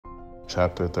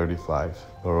Chapter 35.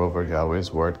 Moreover,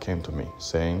 Yahweh's word came to me,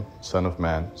 saying, Son of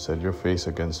man, set your face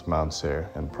against Mount Seir,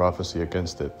 and prophesy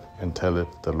against it, and tell it,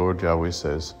 The Lord Yahweh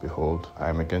says, Behold, I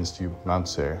am against you, Mount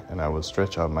Seir, and I will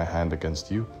stretch out my hand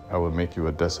against you. I will make you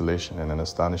a desolation and an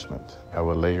astonishment. I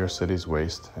will lay your cities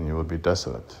waste, and you will be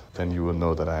desolate. Then you will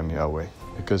know that I am Yahweh.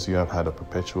 Because you have had a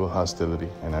perpetual hostility,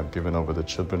 and have given over the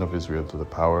children of Israel to the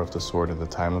power of the sword in the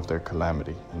time of their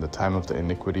calamity, in the time of the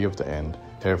iniquity of the end.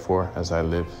 Therefore, as I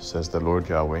live, says the Lord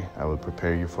Yahweh, I will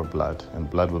prepare you for blood, and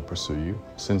blood will pursue you.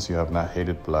 Since you have not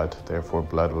hated blood, therefore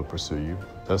blood will pursue you.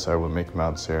 Thus I will make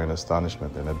Mount Seir an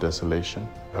astonishment and a desolation.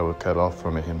 I will cut off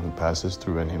from it him who passes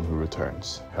through and him who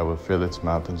returns. I will fill its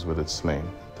mountains with its slain.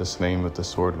 The slain with the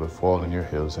sword will fall in your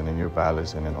hills and in your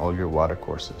valleys and in all your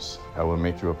watercourses. I will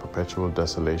make you a perpetual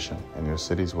desolation, and your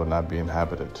cities will not be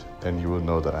inhabited. Then you will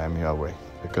know that I am Yahweh.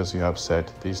 Because you have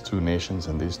said, These two nations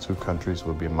and these two countries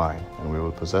will be mine, and we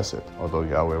will possess it, although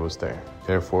Yahweh was there.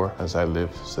 Therefore, as I live,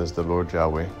 says the Lord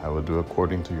Yahweh, I will do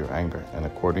according to your anger, and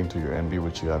according to your envy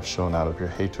which you have shown out of your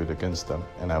hatred against them,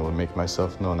 and I will make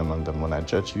myself known among them when I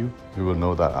judge you. You will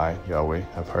know that I, Yahweh,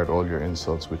 have heard all your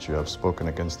insults which you have spoken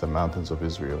against the mountains of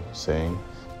Israel, saying,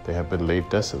 They have been laid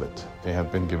desolate, they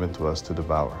have been given to us to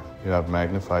devour. You have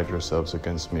magnified yourselves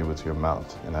against me with your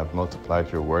mouth, and have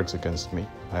multiplied your words against me.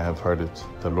 I have heard it.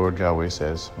 The Lord Yahweh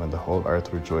says, When the whole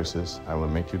earth rejoices, I will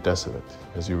make you desolate.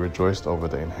 As you rejoiced over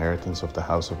the inheritance of the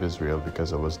house of Israel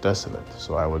because it was desolate,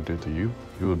 so I will do to you.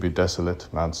 You will be desolate,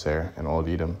 Mount Seir, and all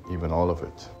Edom, even all of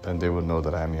it. Then they will know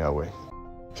that I am Yahweh.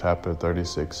 Chapter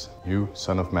 36. You,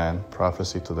 son of man,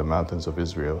 prophesy to the mountains of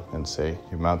Israel, and say,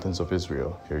 You mountains of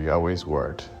Israel, hear Yahweh's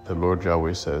word. The Lord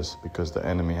Yahweh says, Because the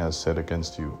enemy has said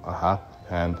against you, Aha!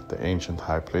 And the ancient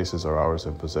high places are ours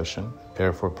in possession.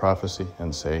 Therefore prophesy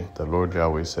and say, The Lord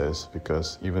Yahweh says,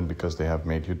 because they have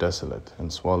made you desolate,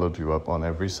 and swallowed you up on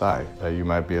every side, that you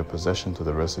might be a possession to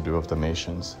the residue of the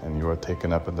nations, and you are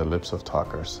taken up in the lips of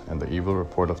talkers, and the evil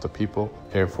report of the people.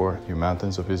 Therefore, you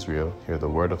mountains of Israel, hear the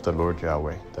word of the Lord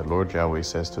Yahweh. The Lord Yahweh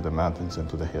says to the mountains and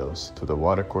to the hills, to the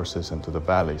watercourses and to the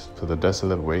valleys, to the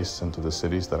desolate wastes and to the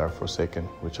cities that are forsaken,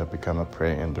 which have become a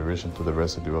prey and derision to the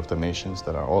residue of the nations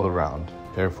that are all around.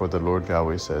 Therefore the Lord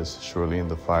Yahweh says, Surely in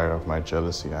the fire of my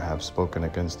jealousy I have spoken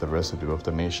against the residue of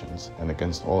the nations, and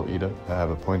against all Edom. I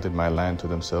have appointed my land to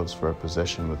themselves for a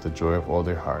possession with the joy of all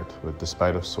their heart, with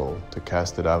despite of soul, to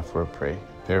cast it out for a prey.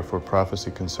 Therefore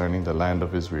prophesy concerning the land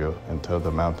of Israel, and tell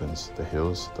the mountains, the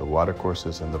hills, the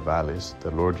watercourses, and the valleys,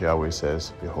 the Lord Yahweh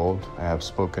says, Behold, I have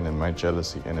spoken in my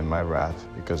jealousy and in my wrath,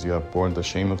 because you have borne the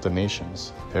shame of the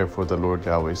nations. Therefore the Lord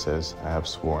Yahweh says, I have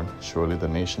sworn, surely the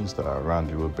nations that are around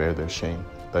you will bear their shame.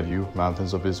 That you,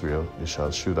 mountains of Israel, you shall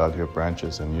shoot out your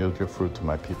branches and yield your fruit to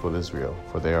my people Israel,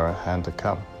 for they are at hand to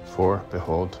come. For,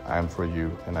 behold, I am for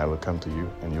you, and I will come to you,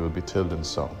 and you will be tilled and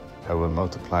sown. I will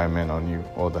multiply men on you,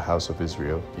 all the house of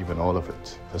Israel, even all of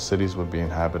it. The cities will be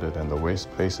inhabited, and the waste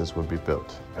places will be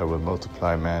built. I will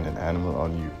multiply man and animal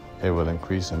on you. They will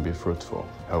increase and be fruitful.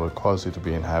 I will cause you to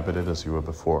be inhabited as you were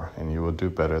before, and you will do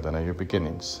better than at your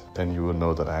beginnings. Then you will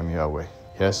know that I am Yahweh.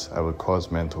 Yes, I will cause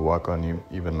men to walk on you,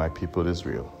 even my people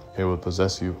Israel. They will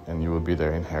possess you, and you will be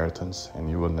their inheritance, and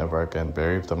you will never again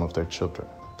bereave them of their children.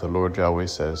 The Lord Yahweh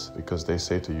says, Because they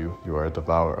say to you, You are a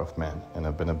devourer of men, and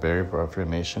have been a bereaver of your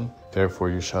nation, therefore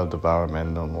you shall devour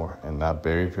men no more, and not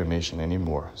bereave your nation any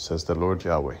more, says the Lord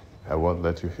Yahweh. I won't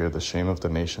let you hear the shame of the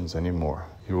nations any more.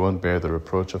 You won't bear the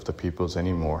reproach of the peoples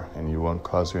any more, and you won't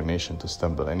cause your nation to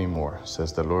stumble any more,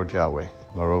 says the Lord Yahweh.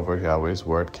 Moreover, Yahweh's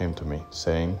word came to me,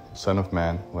 saying, Son of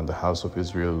man, when the house of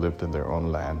Israel lived in their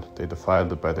own land, they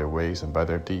defiled it by their ways and by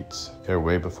their deeds. Their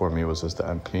way before me was as the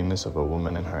uncleanness of a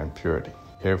woman in her impurity.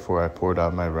 Therefore I poured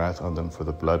out my wrath on them for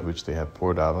the blood which they had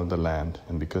poured out on the land,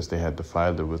 and because they had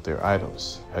defiled it with their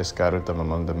idols. I scattered them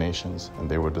among the nations, and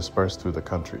they were dispersed through the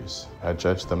countries. I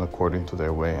judged them according to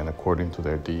their way and according to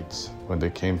their deeds. When they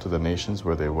came to the nations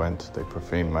where they went, they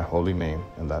profaned my holy name,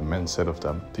 and that men said of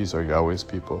them, These are Yahweh's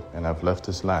people, and have left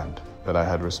his land. That I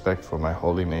had respect for my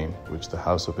holy name, which the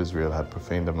house of Israel had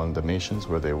profaned among the nations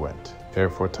where they went.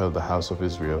 Therefore tell the house of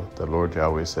Israel, the Lord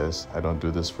Yahweh says, I don't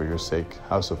do this for your sake,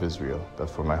 house of Israel, but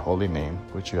for my holy name,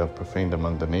 which you have profaned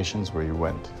among the nations where you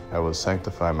went. I will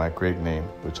sanctify my great name,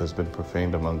 which has been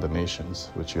profaned among the nations,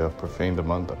 which you have profaned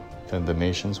among them. Then the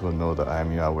nations will know that I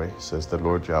am Yahweh, says the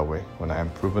Lord Yahweh, when I am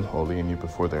proven holy in you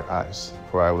before their eyes.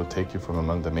 For I will take you from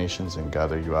among the nations and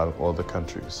gather you out of all the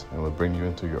countries, and will bring you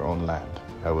into your own land.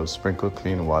 I will sprinkle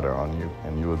clean water on you,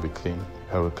 and you will be clean.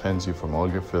 I will cleanse you from all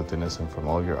your filthiness and from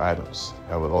all your idols.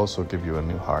 I will also give you a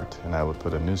new heart, and I will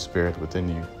put a new spirit within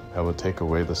you. I will take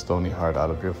away the stony heart out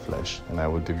of your flesh, and I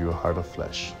will give you a heart of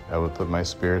flesh. I will put my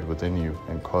spirit within you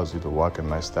and cause you to walk in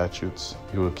my statutes.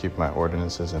 You will keep my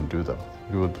ordinances and do them.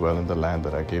 You will dwell in the land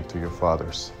that I gave to your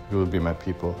fathers. You will be my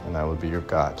people, and I will be your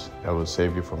God. I will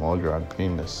save you from all your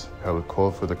uncleanness. I will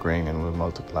call for the grain and will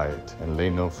multiply it, and lay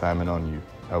no famine on you.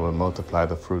 I will multiply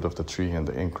the fruit of the tree and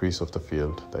the increase of the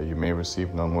field, that you may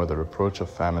receive no more the reproach of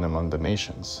famine among the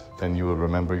nations. Then you will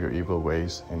remember your evil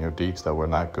ways and your deeds that were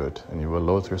not good, and you will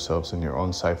loathe yourselves in your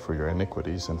own sight for your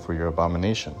iniquities and for your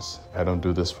abominations. I don't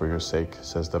do this for your sake,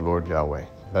 says the Lord Yahweh.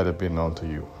 Let it be known to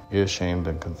you. Be ashamed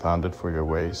and confounded for your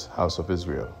ways, house of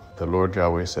Israel. The Lord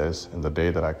Yahweh says, in the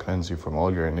day that I cleanse you from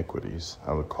all your iniquities,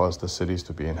 I will cause the cities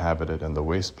to be inhabited, and the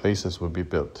waste places will be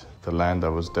built. The land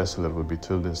that was desolate will be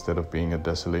tilled instead of being a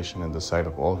desolation in the sight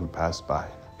of all who pass by.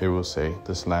 They will say,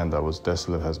 this land that was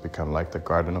desolate has become like the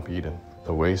Garden of Eden.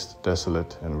 The waste,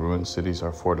 desolate, and ruined cities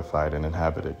are fortified and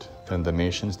inhabited. Then the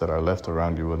nations that are left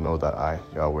around you will know that I,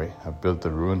 Yahweh, have built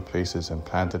the ruined places and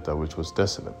planted that which was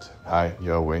desolate. I,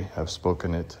 Yahweh, have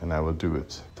spoken it, and I will do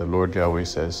it. The Lord Yahweh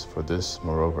says, for this,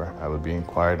 moreover, I will be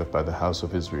inquired of by the house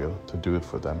of Israel, to do it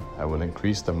for them. I will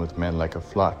increase them with men like a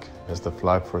flock, as the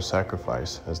flock for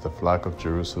sacrifice, as the flock of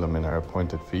Jerusalem in her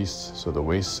appointed feasts, so the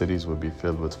waste cities will be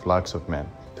filled with flocks of men.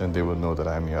 Then they will know that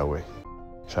I am Yahweh.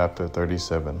 Chapter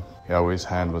 37. Yahweh's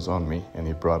hand was on me, and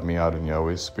he brought me out in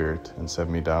Yahweh's spirit, and set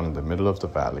me down in the middle of the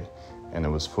valley, and it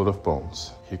was full of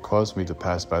bones. He caused me to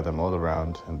pass by them all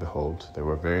around, and behold, there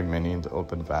were very many in the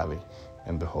open valley,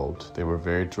 and behold, they were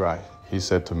very dry. He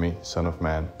said to me, Son of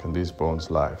man, can these bones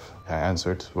live? I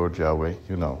answered, Lord Yahweh,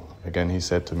 you know. Again he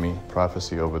said to me,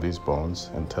 prophesy over these bones,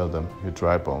 and tell them, you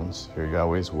dry bones, hear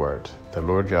Yahweh's word. The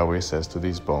Lord Yahweh says to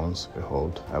these bones,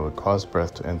 behold, I will cause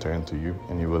breath to enter into you,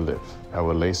 and you will live. I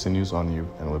will lay sinews on you,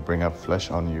 and will bring up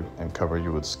flesh on you, and cover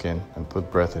you with skin, and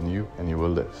put breath in you, and you will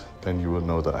live. Then you will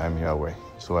know that I am Yahweh.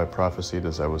 So I prophesied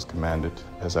as I was commanded.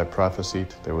 As I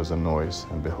prophesied, there was a noise,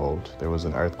 and behold, there was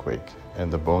an earthquake,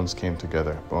 and the bones came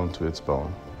together, bone to its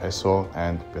bone. I saw,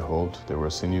 and behold, there were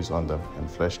sinews on them, and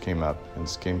flesh came up, and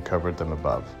skin covered them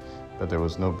above, but there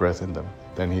was no breath in them.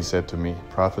 Then he said to me,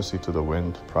 prophesy to the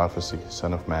wind, prophesy,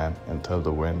 son of man, and tell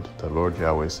the wind, the Lord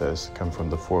Yahweh says, come from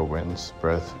the four winds,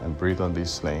 breath, and breathe on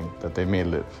these slain, that they may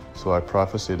live. So I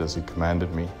prophesied as he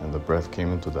commanded me, and the breath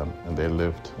came into them, and they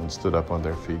lived, and stood up on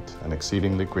their feet, an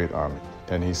exceedingly great army.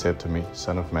 Then he said to me,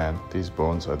 Son of man, these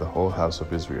bones are the whole house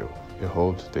of Israel.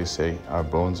 Behold, they say, our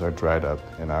bones are dried up,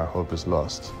 and our hope is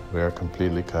lost. We are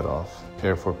completely cut off.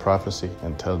 Therefore prophesy,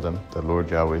 and tell them, the Lord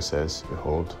Yahweh says,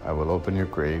 behold, I will open your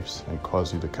graves, and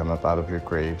cause you to come up out of your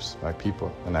graves, my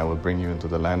people, and I will bring you into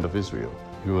the land of Israel.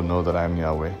 You will know that I am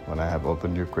Yahweh, when I have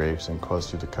opened your graves, and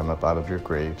caused you to come up out of your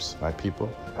graves, my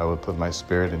people. I will put my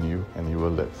spirit in you, and you will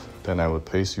live. Then I will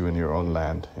place you in your own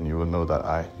land, and you will know that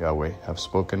I, Yahweh, have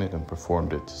spoken it and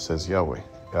performed it, says Yahweh.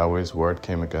 Yahweh's word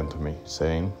came again to me,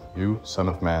 saying, you, son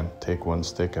of man, take one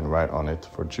stick and write on it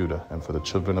for Judah and for the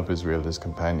children of Israel his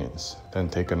companions. Then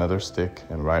take another stick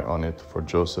and write on it for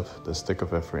Joseph, the stick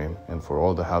of Ephraim, and for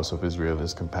all the house of Israel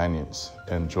his companions.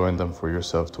 Then join them for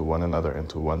yourself to one another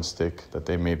into one stick, that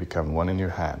they may become one in your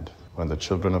hand. When the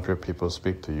children of your people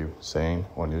speak to you, saying,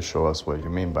 when you show us what you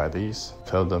mean by these,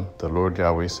 tell them, the Lord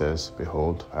Yahweh says,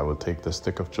 behold, I will take the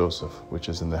stick of Joseph, which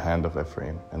is in the hand of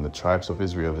Ephraim, and the tribes of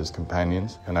Israel his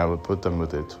companions, and I will put them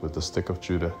with it, with the stick of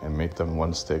Judah, and make them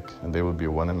one stick, and they will be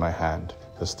one in my hand.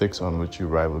 The sticks on which you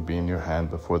write will be in your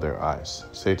hand before their eyes.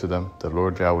 Say to them, the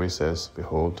Lord Yahweh says,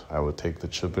 behold, I will take the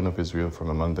children of Israel from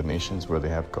among the nations where they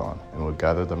have gone, and will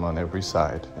gather them on every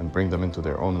side, and bring them into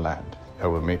their own land. I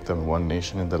will make them one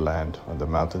nation in the land, on the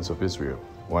mountains of Israel.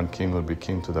 One king will be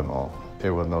king to them all.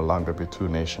 There will no longer be two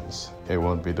nations. They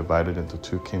won't be divided into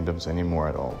two kingdoms anymore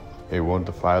at all. They won't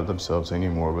defile themselves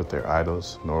anymore with their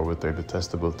idols, nor with their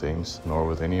detestable things, nor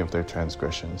with any of their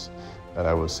transgressions. But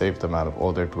I will save them out of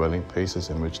all their dwelling places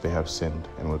in which they have sinned,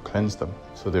 and will cleanse them.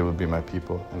 So they will be my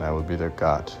people, and I will be their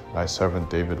God. My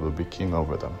servant David will be king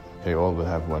over them. They all will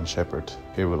have one shepherd.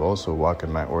 They will also walk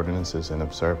in my ordinances and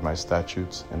observe my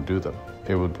statutes and do them.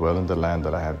 They will dwell in the land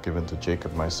that I have given to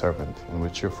Jacob my servant, in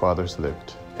which your fathers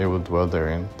lived. They will dwell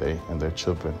therein, they and their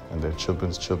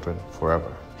children's children,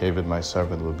 forever. David my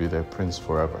servant will be their prince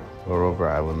forever. Moreover,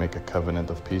 I will make a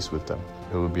covenant of peace with them.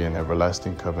 It will be an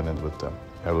everlasting covenant with them.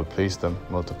 I will place them,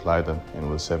 multiply them, and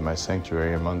will set my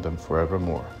sanctuary among them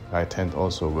forevermore. My tent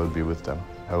also will be with them.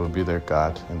 I will be their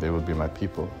God, and they will be my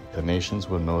people. The nations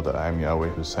will know that I am Yahweh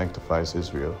who sanctifies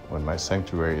Israel, when my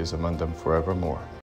sanctuary is among them forevermore.